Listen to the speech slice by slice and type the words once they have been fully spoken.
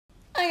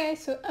Hi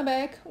guys, so I'm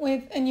back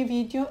with a new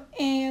video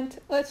and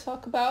let's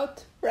talk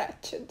about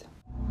Ratched.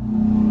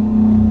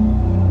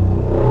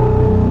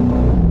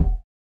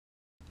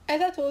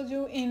 As I told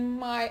you in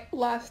my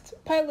last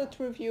pilot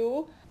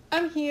review,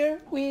 I'm here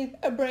with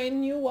a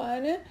brand new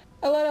one.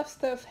 A lot of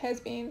stuff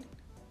has been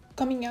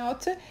coming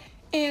out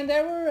and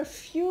there were a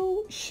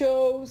few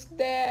shows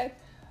that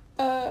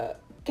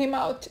came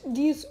out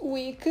this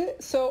week,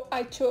 so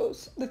I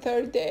chose the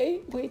third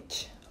day,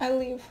 which I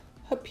leave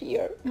up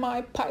here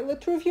my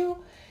pilot review,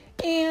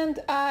 and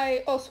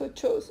I also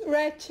chose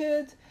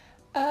Ratched.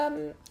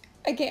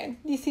 Again,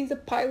 this is a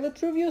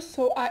pilot review,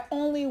 so I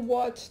only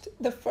watched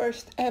the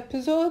first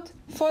episode.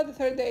 For the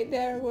third day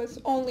there was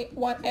only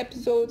one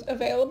episode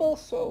available,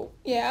 so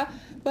yeah,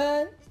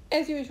 but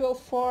as usual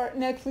for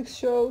Netflix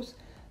shows,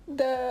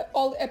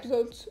 all the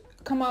episodes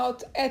come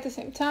out at the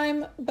same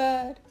time,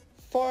 but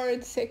for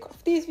the sake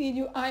of this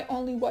video I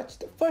only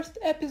watched the first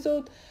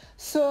episode,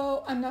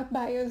 so I'm not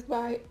biased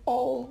by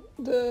all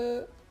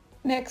the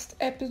next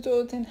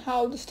episodes and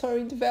how the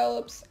story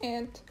develops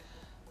and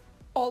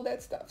all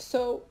that stuff.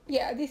 So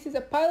yeah, this is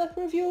a pilot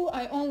review.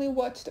 I only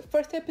watched the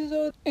first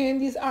episode and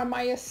these are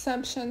my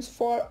assumptions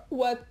for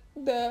what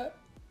the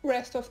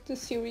rest of the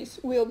series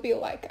will be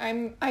like.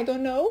 I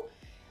don't know,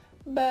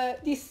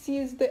 but this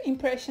is the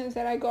impressions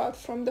that I got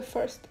from the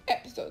first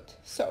episode.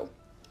 So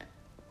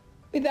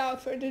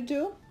without further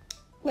ado,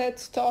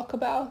 let's talk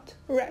about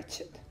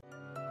Ratched.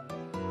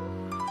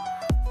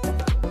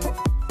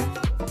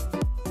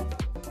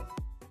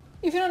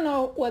 If you don't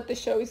know what the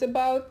show is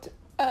about,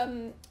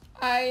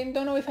 I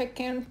don't know if I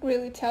can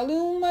really tell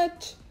you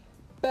much,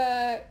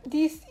 but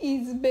this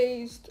is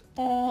based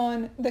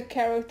on the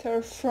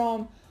character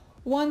from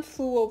One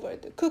Flew Over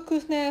the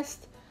Cuckoo's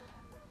Nest.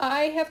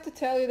 I have to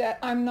tell you that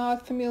I'm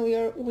not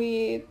familiar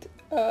with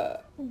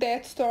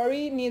that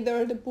story,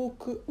 neither the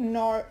book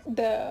nor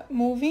the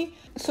movie,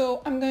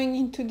 so I'm going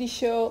into the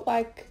show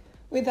like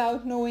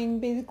without knowing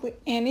basically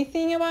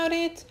anything about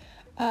it.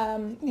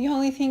 The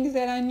only things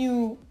that I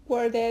knew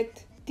were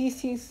that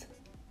this is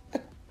a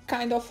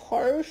kind of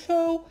horror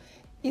show,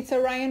 it's a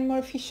Ryan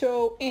Murphy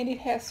show, and it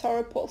has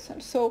Sarah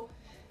Paulson, so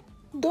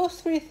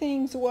those three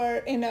things were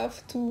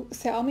enough to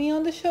sell me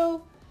on the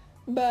show.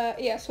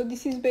 But yeah, so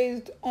this is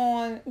based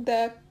on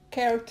the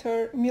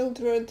character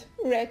Mildred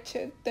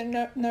Ratched, the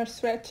nurse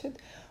Ratched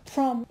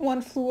from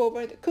One Flew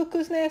Over the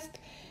Cuckoo's Nest,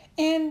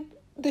 and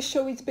the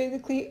show is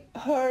basically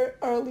her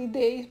early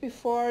days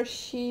before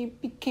she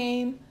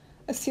became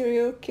a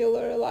serial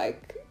killer.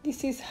 Like,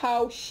 this is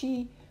how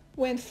she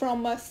went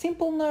from a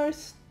simple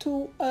nurse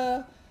to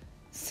a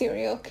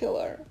serial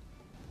killer.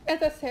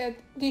 As I said,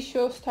 this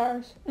show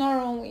stars not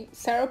only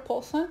Sarah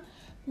Paulson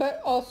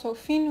but also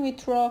Finn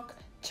Wittrock,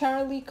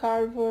 Charlie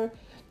Carver,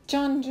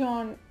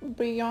 John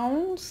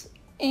Briones,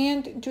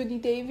 and Judy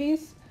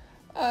Davis.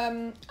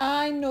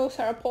 I know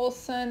Sarah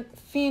Paulson,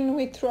 Finn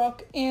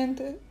Wittrock,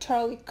 and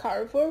Charlie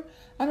Carver.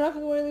 I'm not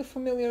really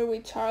familiar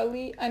with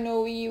Charlie. I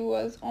know he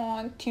was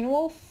on Teen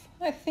Wolf,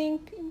 I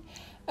think,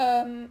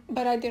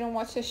 but I didn't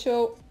watch the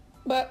show.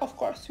 But of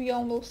course, we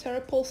all know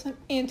Sarah Paulson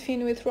and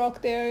Finn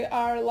Wittrock. They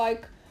are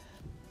like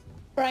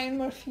Ryan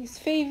Murphy's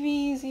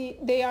favies.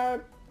 They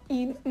are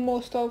in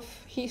most of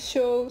his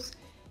shows,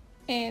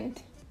 and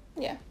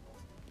yeah,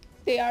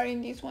 they are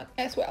in this one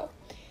as well.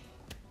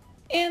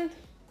 And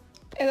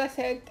as I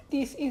said,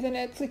 this is a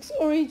Netflix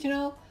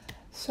original,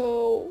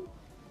 so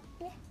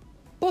yeah.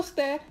 Post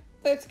that,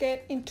 let's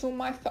get into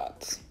my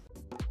thoughts.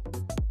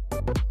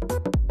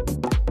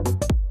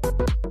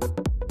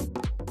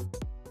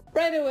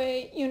 Right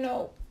away, you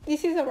know,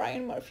 this is a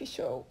Ryan Murphy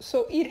show,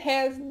 so it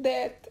has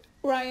that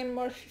Ryan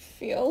Murphy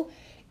feel.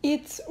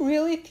 It's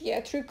really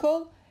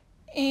theatrical,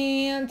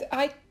 and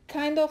I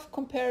kind of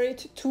compare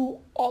it to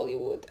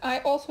Hollywood. I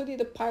also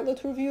did a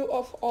pilot review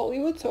of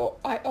Hollywood, so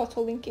I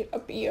also link it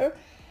up here.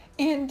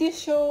 And this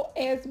show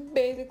has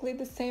basically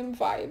the same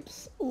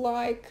vibes.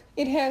 Like,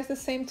 it has the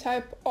same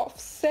type of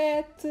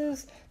sets,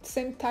 the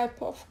same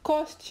type of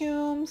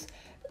costumes,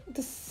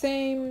 the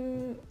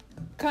same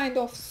kind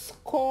of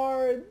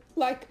score.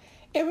 Like,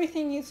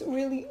 everything is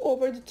really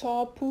over the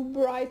top,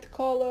 bright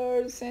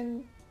colors,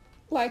 and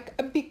like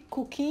a big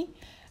cookie.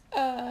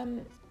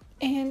 And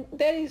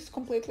that is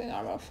completely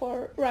normal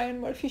for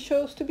Ryan Murphy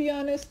shows, to be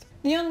honest.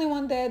 The only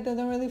one that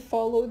doesn't really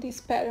follow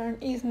this pattern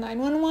is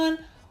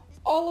 911.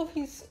 All of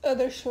his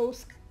other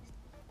shows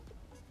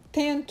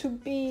tend to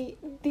be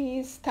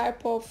these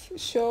type of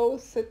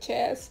shows, such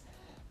as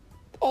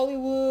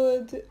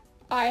Hollywood.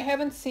 I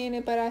haven't seen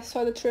it, but I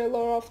saw the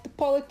trailer of The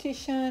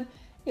Politician.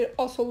 It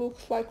also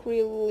looks like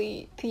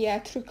really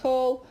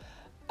theatrical.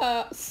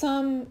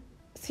 Some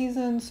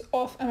seasons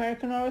of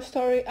American Horror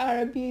Story are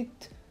a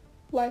bit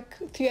like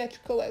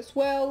theatrical as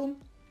well.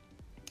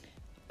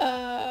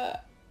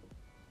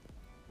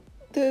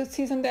 The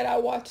season that I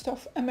watched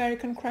of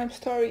American Crime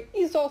Story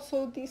is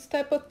also this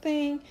type of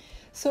thing.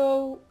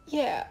 So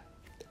yeah,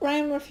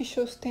 Ryan Murphy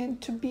shows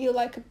tend to be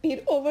like a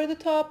bit over the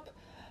top,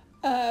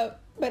 but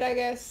I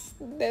guess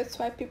that's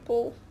why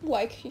people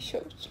like his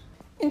shows.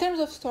 In terms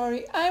of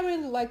story, I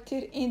really liked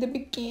it in the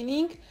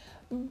beginning,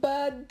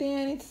 but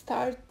then it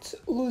starts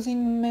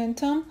losing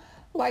momentum.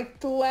 Like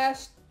the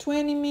last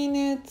 20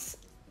 minutes,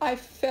 I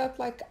felt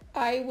like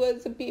I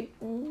was a bit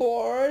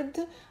bored.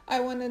 I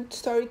wanted the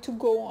story to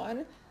go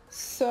on.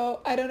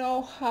 So I don't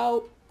know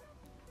how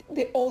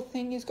the whole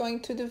thing is going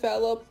to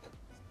develop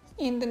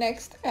in the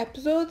next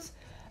episodes,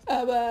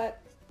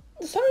 but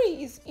the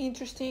story is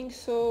interesting,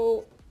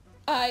 so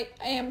I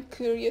am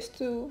curious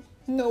to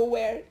know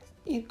where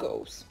it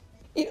goes.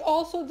 It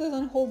also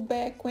doesn't hold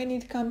back when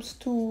it comes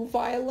to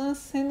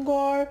violence and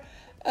gore.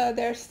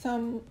 There's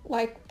some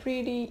like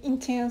pretty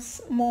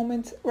intense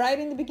moments right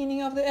in the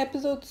beginning of the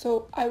episode,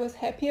 so I was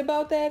happy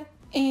about that.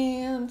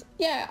 And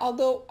yeah,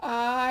 although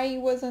I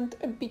wasn't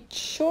a bit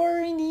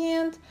sure in the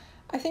end,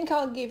 I think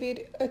I'll give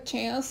it a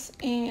chance,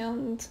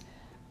 and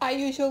I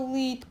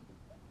usually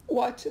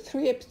watch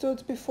 3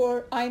 episodes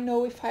before I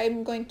know if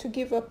I'm going to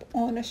give up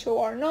on a show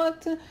or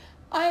not.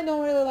 I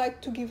don't really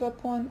like to give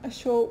up on a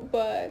show,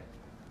 but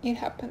it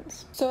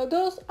happens. So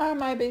those are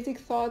my basic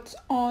thoughts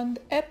on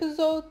the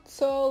episode,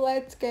 so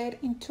let's get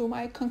into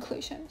my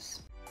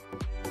conclusions.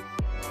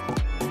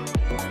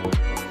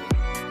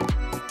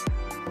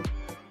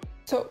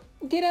 So,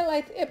 did I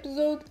like the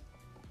episode?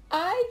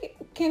 I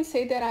can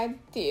say that I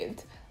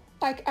did.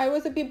 Like, I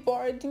was a bit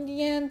bored in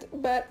the end,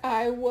 but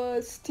I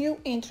was still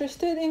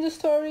interested in the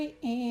story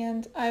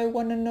and I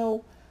want to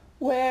know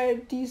where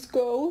this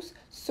goes.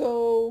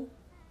 So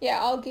yeah,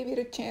 I'll give it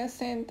a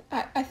chance, and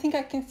I think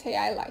I can say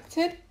I liked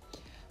it.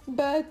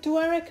 But do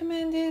I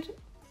recommend it?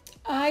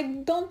 I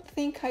don't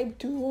think I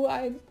do.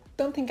 I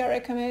don't think I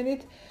recommend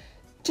it,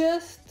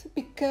 just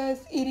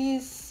because it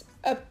is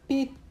a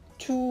bit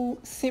too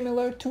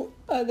similar to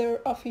other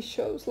of his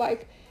shows.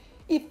 Like,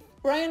 if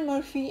Ryan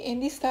Murphy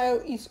and this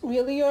style is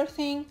really your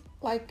thing,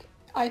 like,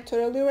 I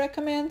totally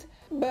recommend.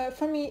 But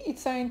for me,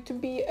 it's starting to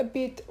be a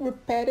bit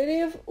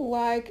repetitive.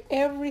 Like,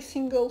 every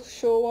single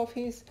show of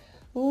his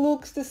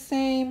looks the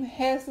same,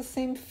 has the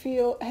same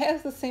feel,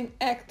 has the same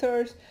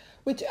actors,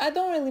 which I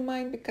don't really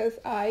mind because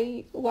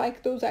I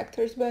like those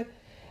actors, but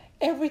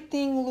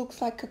everything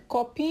looks like a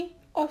copy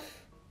of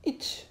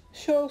each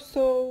show.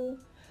 So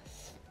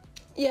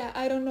yeah,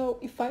 I don't know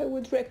if I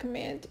would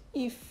recommend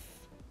if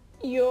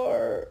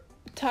you're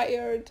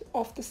tired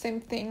of the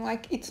same thing.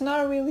 Like, it's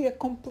not really a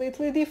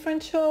completely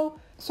different show,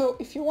 so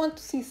if you want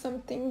to see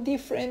something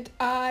different,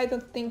 I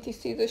don't think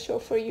this is the show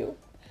for you.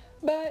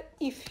 But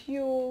if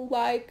you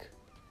like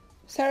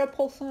Sarah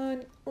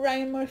Paulson,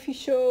 Ryan Murphy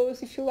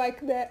shows, if you like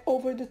that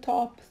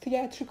over-the-top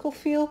theatrical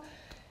feel,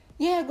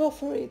 yeah, go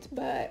for it.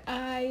 But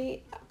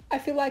I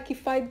feel like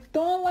if I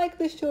don't like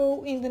the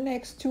show in the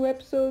next 2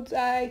 episodes,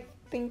 I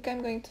think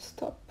I'm going to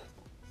stop.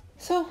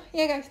 So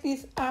yeah guys,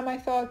 these are my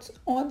thoughts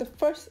on the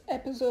first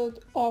episode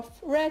of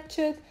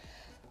Ratched.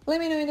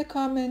 Let me know in the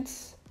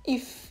comments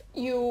if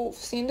you've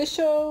seen the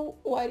show,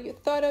 what you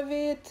thought of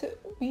it,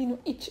 in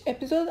which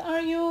episode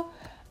are you.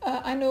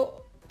 I know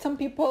some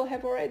people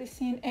have already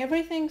seen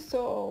everything,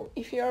 so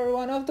if you're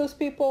one of those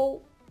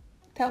people,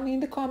 tell me in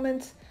the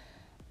comments,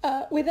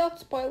 without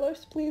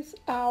spoilers please,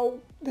 how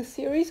the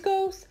series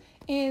goes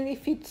and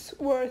if it's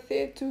worth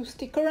it to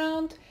stick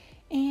around.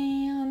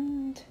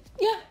 And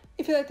yeah,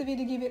 if you liked the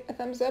video, give it a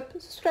thumbs up,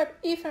 subscribe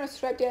if you're not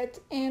subscribed yet,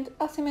 and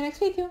I'll see you in my next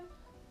video.